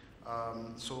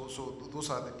with. So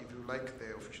those are, if you like,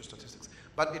 the official statistics.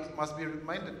 But it must be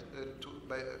reminded,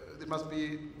 it must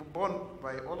be borne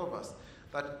by all of us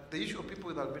that the issue of people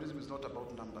with albinism is not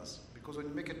about numbers, because when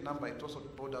you make it number, it also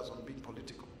borders on being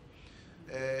political.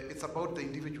 It's about the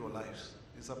individual lives.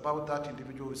 It's about that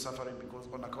individual who is suffering because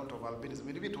on account of albinism.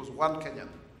 If it was one Kenyan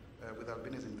with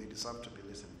albinism, they deserve to be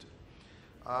listened to.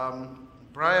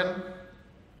 Brian,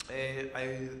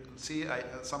 I see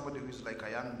somebody who is like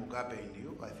a young Mugabe in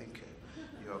you. I think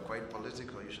you are quite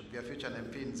political. You should be a future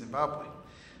MP in Zimbabwe.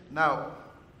 Now,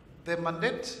 the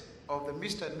mandate of the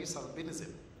Mr. and Miss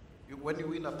Albinism, when you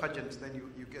win a pageant, then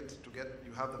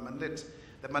you have the mandate.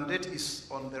 The mandate is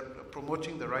on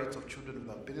promoting the rights of children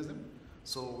with albinism.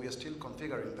 So we are still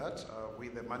configuring that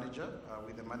with the manager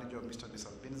of Mr. and Miss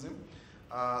Albinism,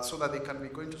 so that they can be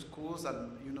going to schools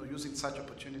and using such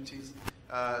opportunities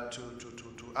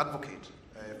to advocate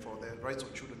for the rights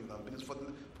of children with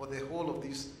albinism for the whole of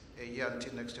this year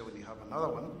until next year when we have another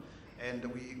one. And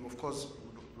we, of course,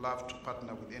 would love to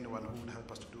partner with anyone who would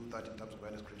help us to do that in terms of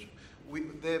awareness creation.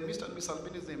 The Mr. and Miss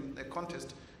Albinism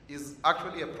contest is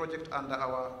actually a project under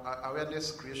our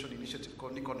awareness creation initiative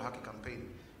called Nikon Haki Campaign,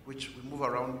 which we move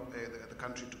around the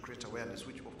country to create awareness,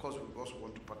 which of course we also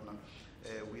want to partner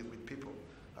with people.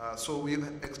 So we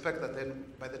expect that then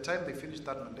by the time they finish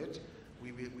that mandate,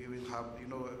 we will have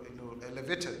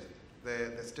elevated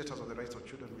the status of the rights of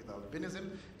children with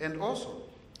albinism, and also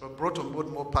brought on board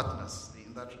more partners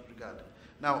in that regard.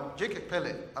 Now, J.K.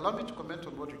 Pele, allow me to comment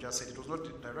on what you just said. It was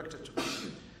not directed to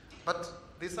me. But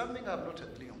there's something I've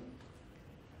noted, Leon.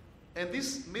 And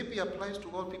this maybe applies to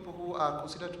all people who are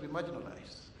considered to be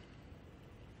marginalized.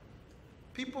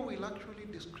 People will actually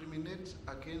discriminate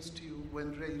against you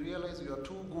when they realize you are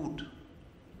too good.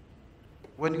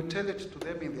 When you tell it to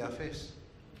them in their face,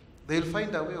 they'll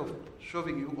find a way of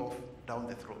shoving you off down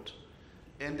the throat.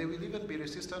 And they will even be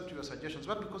resistant to your suggestions,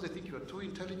 not because they think you are too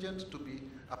intelligent to be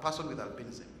a person with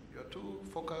albinism. You're too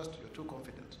focused, you're too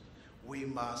confident. We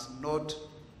must not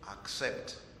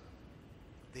accept.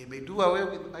 They may do away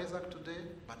with Isaac today,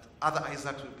 but other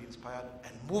Isaacs will be inspired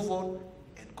and move on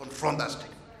and confront that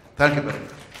stigma. Thank you very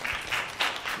much.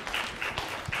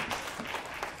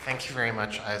 Thank you very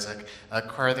much, Isaac.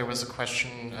 Cora, there was a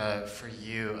question for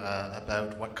you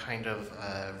about what kind of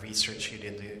research you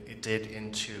did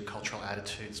into cultural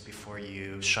attitudes before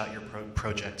you shot your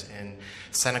project in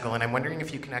Senegal. And I'm wondering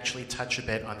if you can actually touch a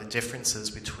bit on the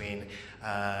differences between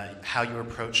how you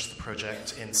approached the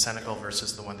project in Senegal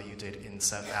versus the one that you did in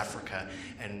South Africa,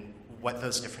 and what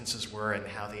those differences were and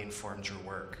how they informed your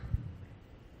work.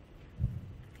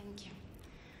 Thank you.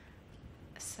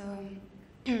 So,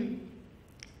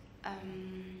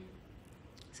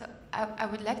 I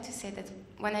would like to say that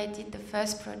when I did the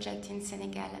first project in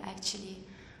Senegal, actually,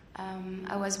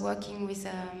 I was working with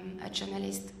a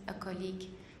journalist, a colleague,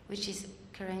 which is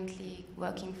currently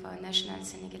working for a national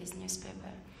Senegalese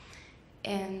newspaper.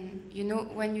 And you know,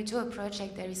 when you do a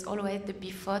project, there is always the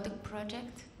before the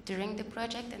project, during the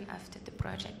project, and after the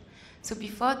project. So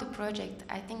before the project,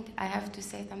 I think I have to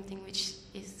say something which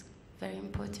is very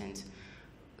important.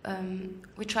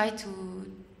 We try to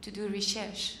do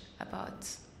research about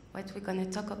what we're going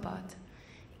to talk about,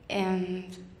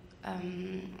 and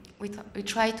we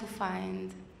try to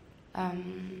find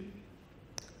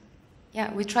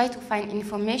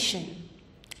information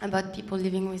about people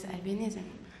living with albinism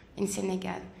in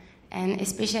Senegal, and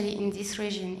especially in this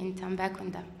region in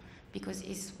Tambacounda, because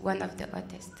it's one of the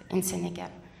hottest in Senegal.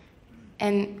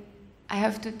 And I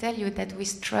have to tell you that we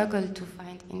struggle to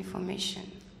find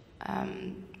information.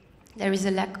 There is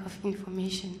a lack of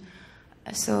information.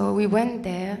 So we went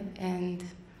there, and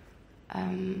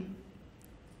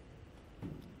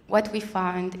what we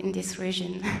found in this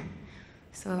region,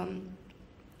 so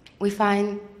we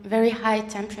find very high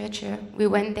temperature. We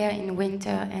went there in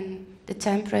winter, and the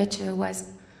temperature was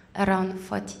around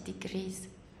 40 degrees.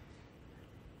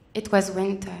 It was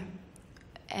winter,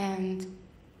 and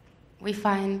we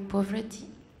find poverty,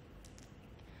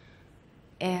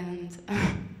 and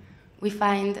we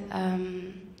find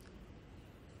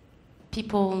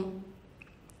people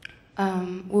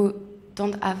who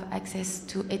don't have access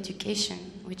to education,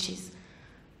 which is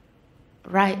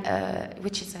right,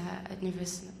 which is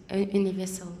a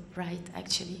universal right,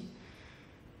 actually.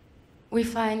 We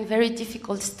find very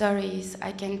difficult stories.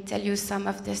 I can tell you some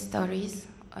of the stories.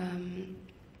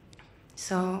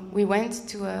 So we went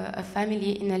to a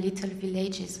family in a little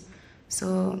villages.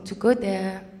 So to go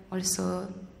there,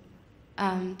 also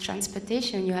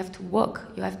transportation, you have to walk.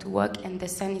 You have to walk, and the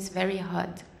sun is very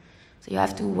hot. So you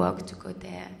have to walk to go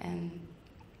there. And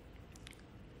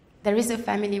there is a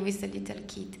family with a little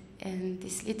kid, and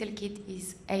this little kid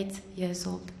is 8 years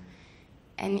old.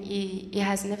 And he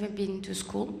has never been to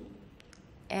school.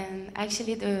 And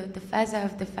actually the father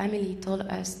of the family told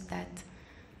us that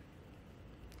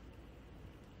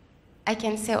I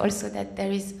can say also that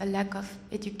there is a lack of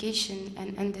education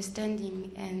and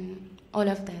understanding and all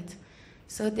of that.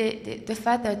 So the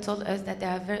father told us that they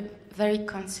are very, very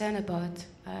concerned about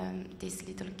this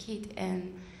little kid,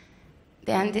 and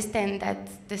they understand that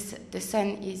the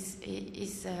sun is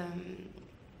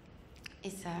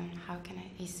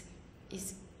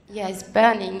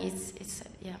burning.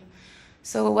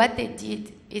 So what they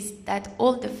did is that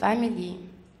all the family,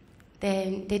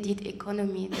 they did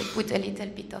economy. They put a little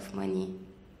bit of money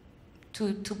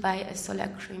to buy a solar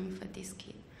cream for this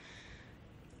kid.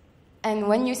 And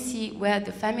when you see where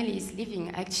the family is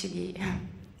living, actually,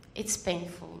 it's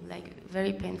painful, like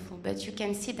very painful. But you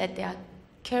can see that they are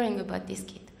caring about this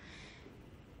kid.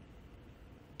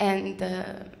 And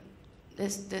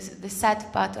the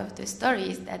sad part of the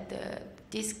story is that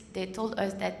they told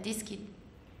us that this kid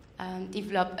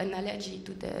developed an allergy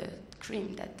to the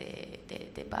cream that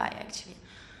they buy, actually.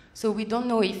 So we don't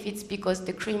know if it's because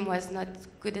the cream was not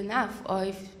good enough, or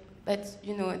if, but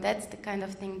you know, that's the kind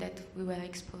of thing that we were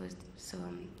exposed. So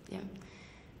yeah.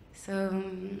 So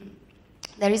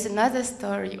there is another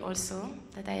story also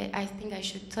that I think I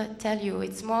should tell you.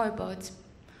 It's more about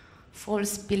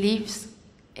false beliefs,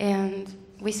 and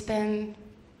we spend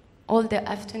all the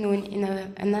afternoon in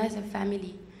another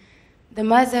family. The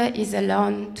mother is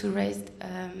alone to raise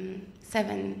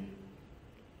 7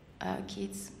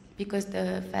 kids, because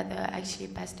the father actually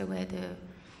passed away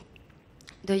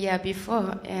the year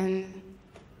before, and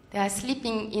they are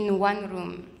sleeping in one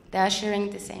room. They are sharing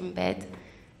the same bed.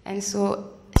 And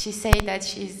so she said that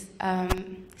she's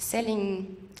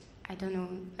selling, I don't know,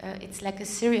 it's like a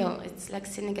cereal, it's like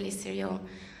Senegalese cereal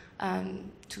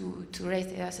to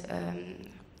raise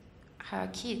her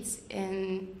kids.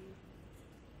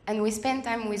 And we spent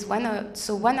time with one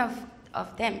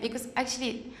of them, because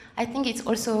actually I think it's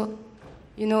also,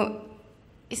 you know,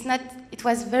 it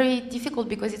was very difficult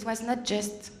because it was not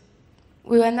just,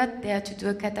 we were not there to do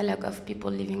a catalog of people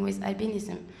living with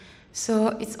albinism. So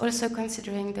it's also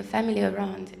considering the family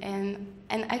around, and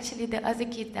actually the other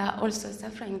kids that are also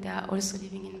suffering, they are also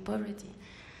living in poverty.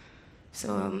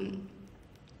 So,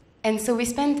 and so we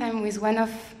spend time with one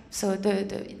of, so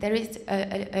there is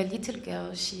a little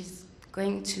girl, she's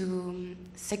going to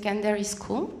secondary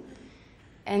school,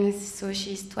 and so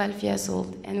she's 12 years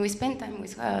old, and we spent time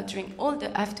with her during all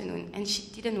the afternoon, and she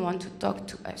didn't want to talk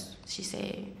to us. She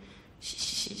said,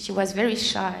 she was very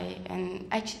shy, and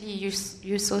actually you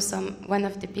saw one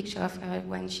of the pictures of her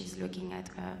when she's looking at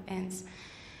her hands.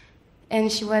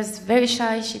 And she was very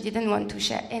shy, she didn't want to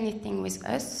share anything with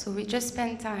us, so we just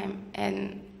spent time,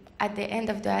 and at the end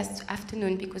of the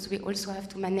afternoon, because we also have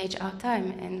to manage our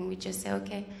time, and we just say,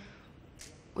 okay,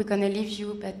 we're gonna leave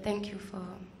you, but thank you for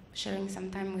sharing some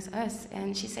time with us.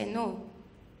 And she said no.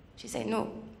 She said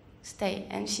no, stay.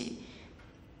 And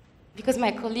because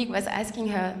my colleague was asking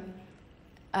her,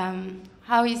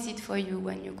 how is it for you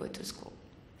when you go to school?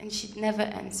 And she never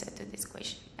answered to this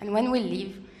question. And when we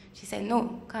leave, she said,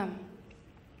 no, come.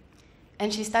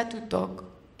 And she started to talk,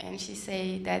 and she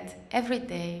said that every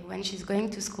day when she's going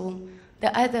to school,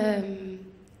 the other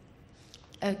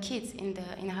kids in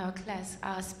her class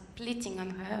are splitting on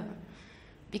her,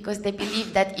 because they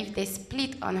believe that if they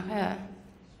split on her,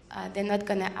 they're not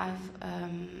gonna have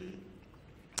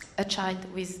a child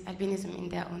with albinism in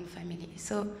their own family.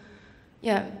 So,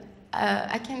 yeah,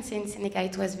 I can say in Senegal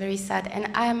it was very sad,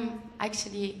 and I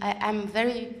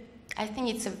think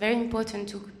it's very important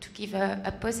to give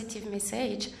a positive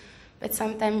message, but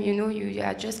sometimes, you know, you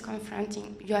are just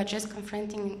confronting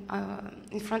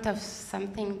in front of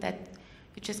something that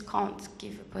you just can't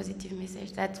give a positive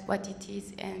message. That's what it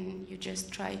is, and you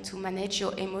just try to manage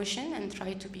your emotion and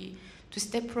try to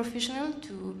stay professional,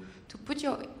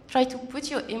 try to put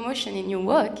your emotion in your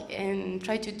work and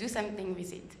try to do something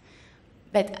with it.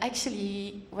 But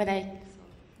actually, when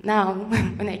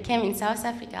I came in South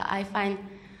Africa, I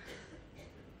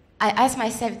asked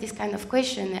myself this kind of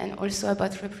question, and also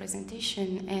about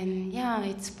representation. And yeah,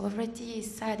 it's poverty,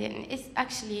 it's sad, and it's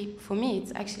actually, for me,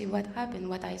 it's actually what happened,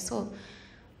 what I saw.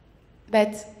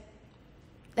 But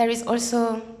there is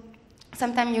also,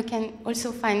 sometimes you can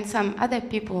also find some other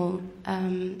people,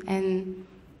 and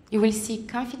you will see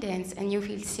confidence, and you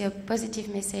will see a positive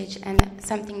message, and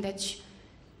something that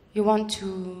you want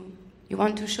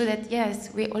to show that yes,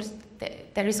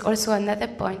 there is also another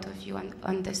point of view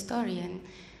on the story,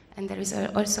 and there is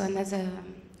also another.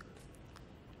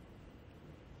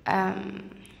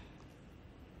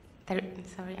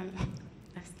 Sorry,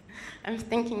 I'm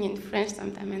thinking in French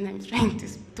sometimes, and I'm trying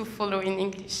to follow in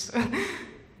English. So.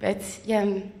 But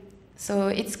yeah, so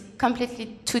it's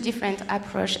completely two different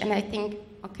approach, and I think,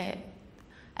 okay,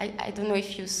 I don't know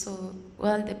if you saw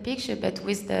well the picture, but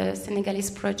with the Senegalese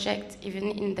project,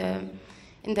 even in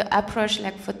the approach,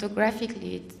 like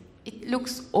photographically, it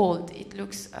looks old. It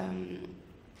looks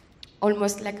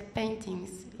almost like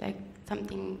paintings, like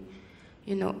something,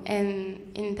 you know. And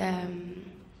in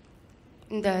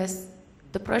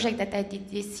the project that I did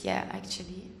this year,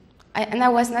 actually, and I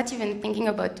was not even thinking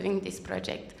about doing this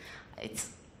project.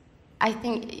 I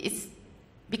think it's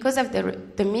because of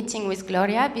the meeting with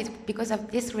Gloria, because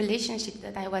of this relationship,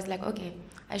 that I was like, okay,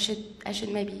 I should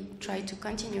maybe try to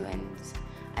continue,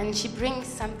 and she brings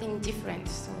something different,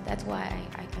 so that's why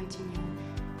I continue.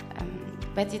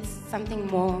 But it's something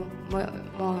more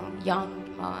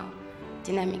young, more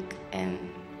dynamic, and